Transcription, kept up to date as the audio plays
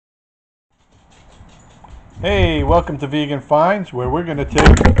Hey, welcome to Vegan Finds, where we're going to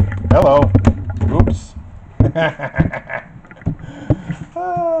take... Hello. Oops.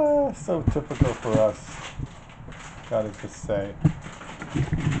 So typical for us. Gotta just say.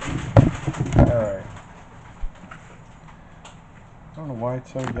 Alright. I don't know why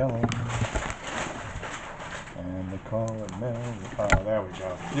it's so yellow. And they call it Mel. Oh, there we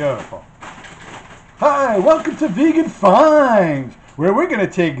go. Beautiful. Hi, welcome to Vegan Finds, where we're going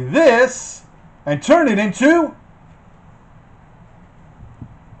to take this and turn it into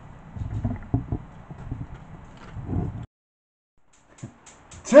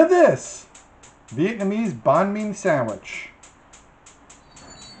this Vietnamese banh mi sandwich.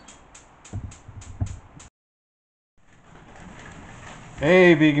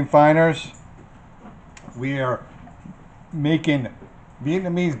 Hey, vegan finders. We are making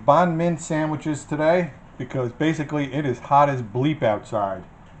Vietnamese banh mi sandwiches today because basically it is hot as bleep outside.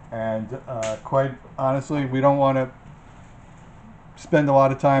 And quite honestly, we don't want to spend a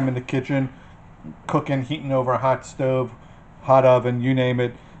lot of time in the kitchen cooking, heating over a hot stove, hot oven, you name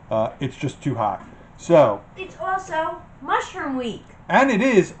it. It's just too hot. So it's also Mushroom Week. And it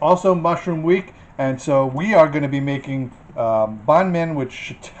is also Mushroom Week. And so we are going to be making banh mi with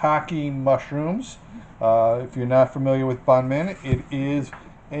shiitake mushrooms. If you're not familiar with banh mi, it is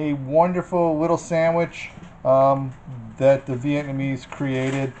a wonderful little sandwich that the Vietnamese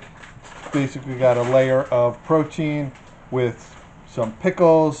created. Basically got a layer of protein with some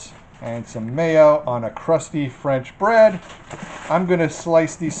pickles and some mayo on a crusty French bread. I'm going to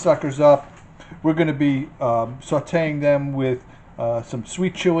slice these suckers up. We're going to be sauteing them with some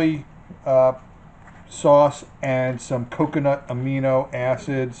sweet chili sauce and some coconut amino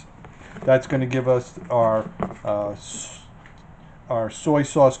acids. That's going to give us our soy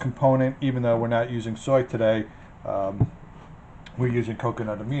sauce component, even though we're not using soy today. We're using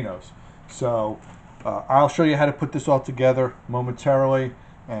coconut aminos. So I'll show you how to put this all together momentarily,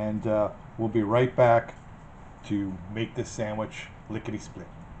 and we'll be right back to make this sandwich lickety-split.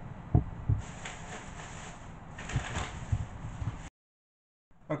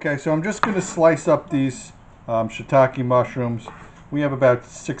 Okay, so I'm just going to slice up these shiitake mushrooms. We have about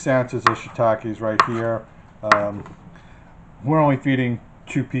 6 ounces of shiitakes right here. We're only feeding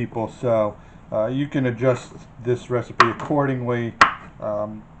 2 people, so you can adjust this recipe accordingly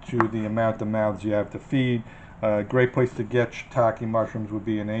to the amount of mouths you have to feed. A great place to get shiitake mushrooms would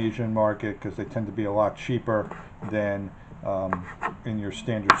be an Asian market because they tend to be a lot cheaper than in your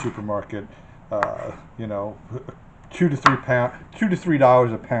standard supermarket. You know, $2 to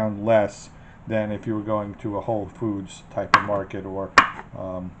 $3 a pound less than if you were going to a Whole Foods type of market or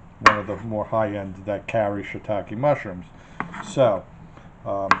one of the more high-end that carry shiitake mushrooms. So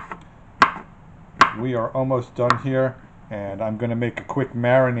we are almost done here, and I'm going to make a quick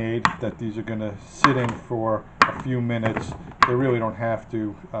marinade that these are going to sit in for a few minutes. They really don't have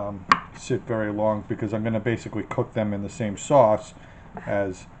to sit very long because I'm going to basically cook them in the same sauce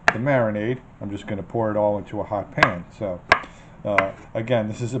as the marinade. I'm just going to pour it all into a hot pan. So again,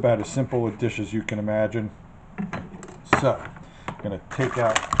 this is about as simple a dish as you can imagine. So I'm going to take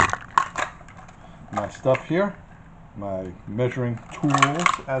out my stuff here, my measuring tools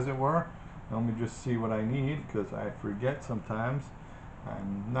as it were. Let me just see what I need because I forget sometimes.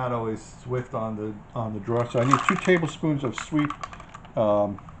 I'm not always swift on the draw. So I need 2 tablespoons of sweet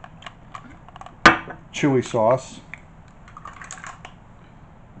chili sauce.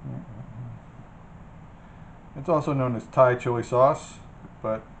 It's also known as Thai chili sauce,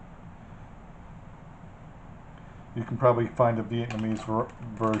 but you can probably find a Vietnamese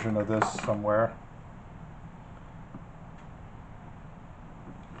version of this somewhere.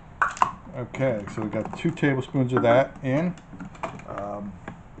 Okay, so we got 2 tablespoons of that in.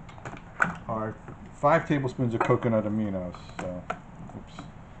 Our 5 tablespoons of coconut aminos. So, oops,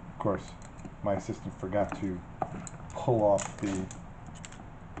 of course, my assistant forgot to pull off the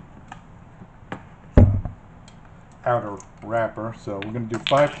outer wrapper. So we're going to do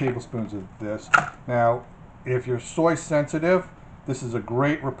 5 tablespoons of this. Now, if you're soy sensitive, this is a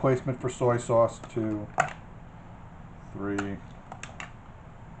great replacement for soy sauce. 2, 3,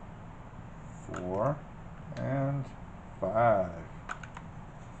 4, and 5.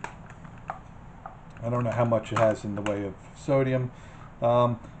 I don't know how much it has in the way of sodium.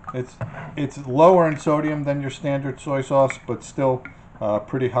 It's lower in sodium than your standard soy sauce, but still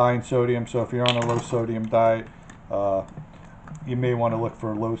pretty high in sodium. So if you're on a low sodium diet, you may want to look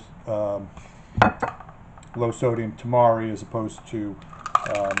for low sodium tamari as opposed to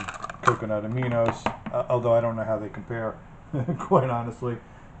coconut aminos. Although I don't know how they compare, quite honestly.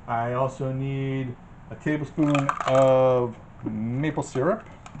 I also need a tablespoon of maple syrup.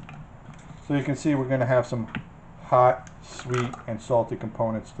 So you can see we're going to have some hot, sweet, and salty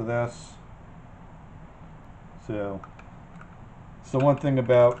components to this. So it's the one thing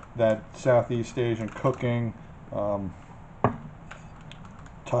about that Southeast Asian cooking, Thai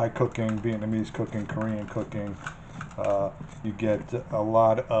cooking, Vietnamese cooking, Korean cooking. You get a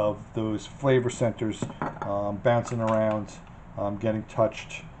lot of those flavor centers bouncing around, getting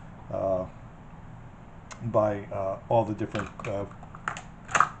touched by all the different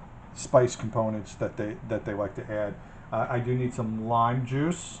spice components that they like to add. I do need some lime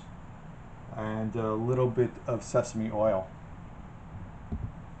juice and a little bit of sesame oil.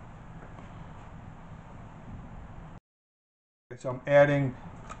 So I'm adding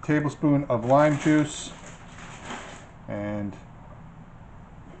a tablespoon of lime juice and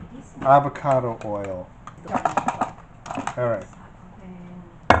avocado oil. All right.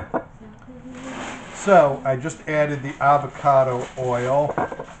 So I just added the avocado oil.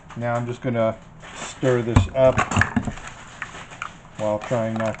 Now I'm just going to stir this up while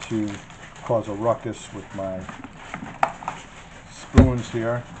trying not to cause a ruckus with my spoons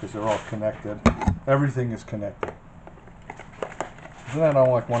here because they're all connected. Everything is connected. Isn't that on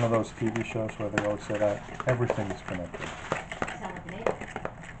like one of those TV shows where they always say that? Everything is connected. Sound like an idiot.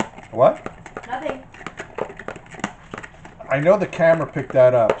 What? Nothing. I know the camera picked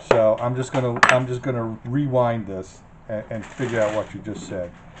that up, so I'm just gonna rewind this and figure out what you just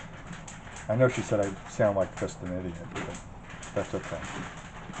said. I know she said I sound like just an idiot, but that's okay.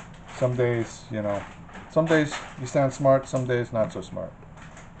 Some days, you know, some days you sound smart, some days not so smart.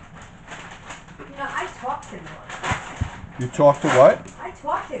 You know, I talk to the audience. You talk to what? I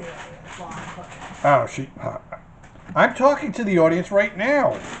talk to the audience while I'm cooking. Oh, I'm talking to the audience right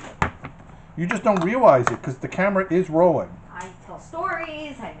now. You just don't realize it because the camera is rolling. I tell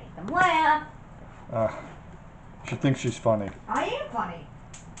stories, I make them laugh. She thinks she's funny. I am funny.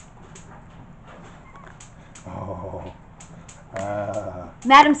 Oh.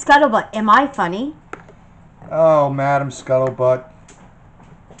 Madam Scuttlebutt, am I funny? Oh, Madam Scuttlebutt.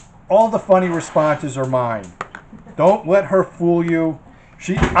 All the funny responses are mine. Don't let her fool you.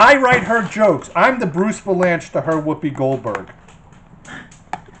 I write her jokes. I'm the Bruce Valanche to her Whoopi Goldberg.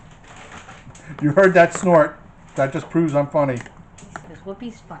 You heard that snort. That just proves I'm funny. Because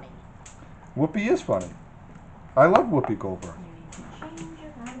Whoopi's funny. Whoopi is funny. I love Whoopi Goldberg.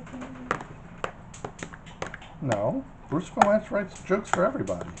 No, Bruce Valanche writes jokes for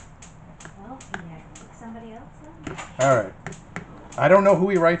everybody. Well, can you pick somebody else then? All right. I don't know who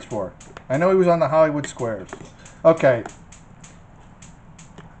he writes for. I know he was on the Hollywood Squares. Okay.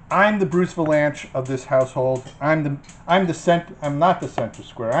 I'm the Bruce Valanche of this household. I'm not the center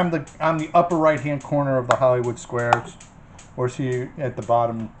square. I'm the upper right hand corner of the Hollywood Squares. Or is he at the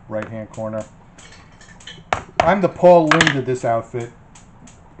bottom right hand corner? I'm the Paul Lynde of this outfit.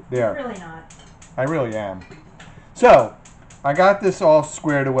 There. You're really not. I really am. So, I got this all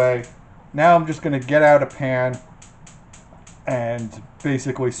squared away. Now I'm just going to get out a pan and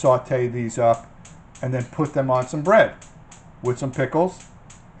basically saute these up and then put them on some bread with some pickles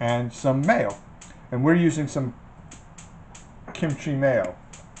and some mayo. And we're using some kimchi mayo.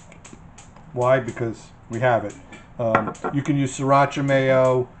 Why? Because we have it. You can use sriracha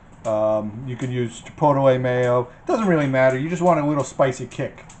mayo. You can use chipotle mayo. It doesn't really matter. You just want a little spicy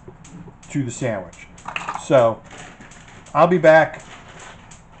kick to the sandwich. So I'll be back,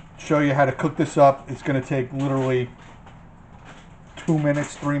 show you how to cook this up. It's going to take literally 2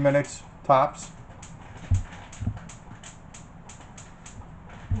 minutes, 3 minutes tops.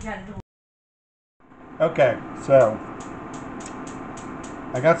 Okay, so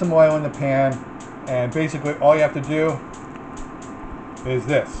I got some oil in the pan, and basically all you have to do is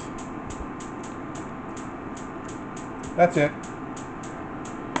this. That's it.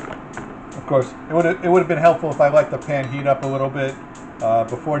 Of course, it would have been helpful if I let the pan heat up a little bit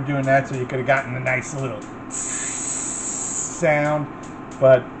before doing that, so you could have gotten a nice little sound.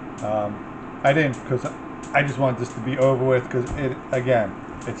 But I didn't, because I just wanted this to be over with, because again,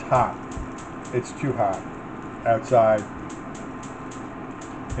 it's hot. It's too hot outside.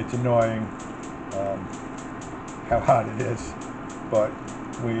 It's annoying how hot it is. But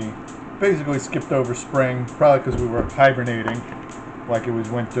we basically skipped over spring, probably because we were hibernating like it was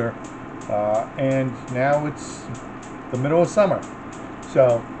winter. And now it's the middle of summer.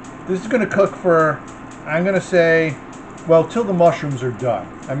 So this is going to cook for, I'm going to say, well, till the mushrooms are done.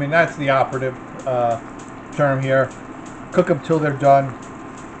 I mean, that's the operative term here. Cook them till they're done.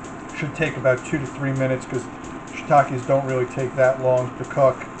 Should take about 2 to 3 minutes because shiitakes don't really take that long to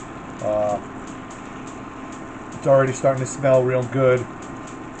cook. It's already starting to smell real good.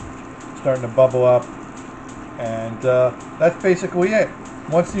 Starting to bubble up. And that's basically it.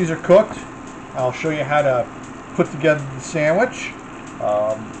 Once these are cooked, I'll show you how to put together the sandwich.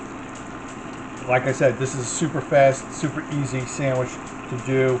 Like I said, this is a super fast, super easy sandwich to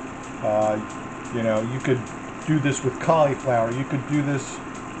do. You know, you could do this with cauliflower. You could do this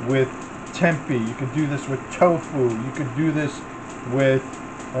with tempeh. You could do this with tofu. You could do this with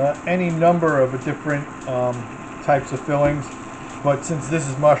any number of different types of fillings. But since this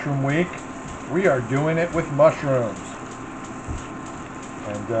is Mushroom Week, we are doing it with mushrooms.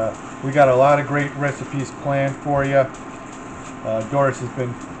 And we got a lot of great recipes planned for you. Doris has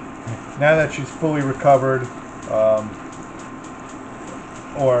been, now that she's fully recovered,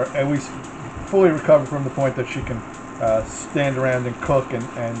 or at least fully recovered from the point that she can stand around and cook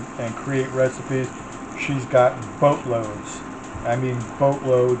and create recipes, she's got boatloads. I mean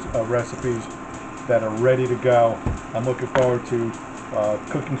boatloads of recipes that are ready to go. I'm looking forward to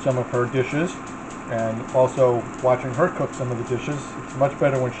cooking some of her dishes and also watching her cook some of the dishes. It's much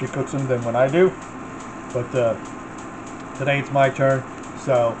better when she cooks them than when I do. But today it's my turn,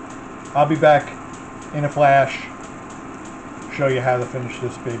 so I'll be back in a flash, show you how to finish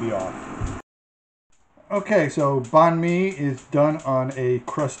this baby off. Okay, so banh mi is done on a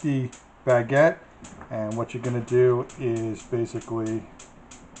crusty baguette, and what you're going to do is basically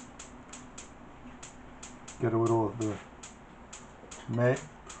get a little of the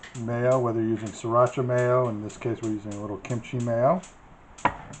mayo, whether you're using sriracha mayo, in this case we're using a little kimchi mayo,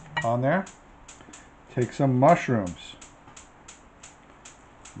 on there. Take some mushrooms,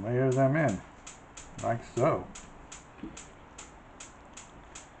 layer them in, like so.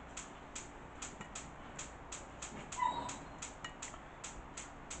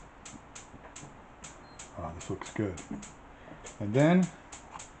 Oh, this looks good. And then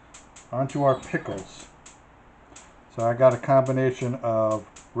onto our pickles. So I got a combination of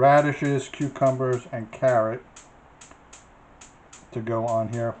radishes, cucumbers, and carrot to go on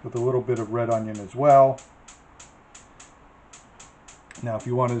here, with a little bit of red onion as well. Now if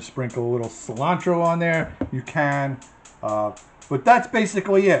you wanted to sprinkle a little cilantro on there, you can. But that's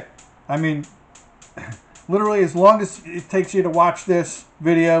basically it. I mean, literally as long as it takes you to watch this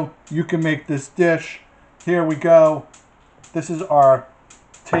video, you can make this dish. Here we go. This is our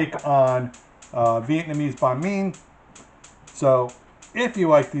take on Vietnamese banh mi. So if you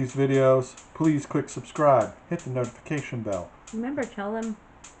like these videos, please click subscribe, hit the notification bell. Remember, tell them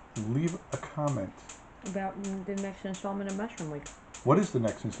Leave a comment. about the next installment of Mushroom Week. What is the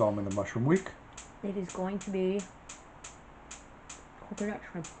next installment of Mushroom Week? It is going to be coconut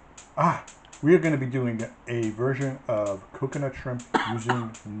shrimp. We are going to be doing a version of coconut shrimp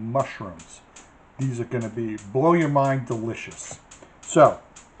using mushrooms. These are going to be blow your mind delicious. So,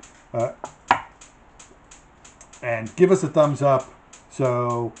 and give us a thumbs up.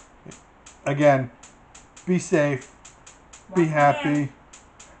 So, again, be safe, be happy,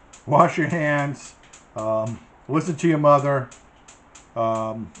 wash your hands, listen to your mother,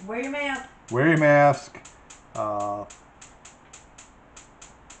 Wear your mask. wear your mask,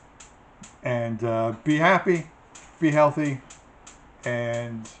 and be happy, be healthy,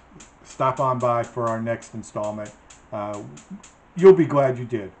 and stop on by for our next installment. You'll be glad you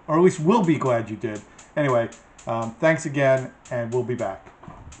did, or at least we'll be glad you did. Anyway, thanks again, and we'll be back.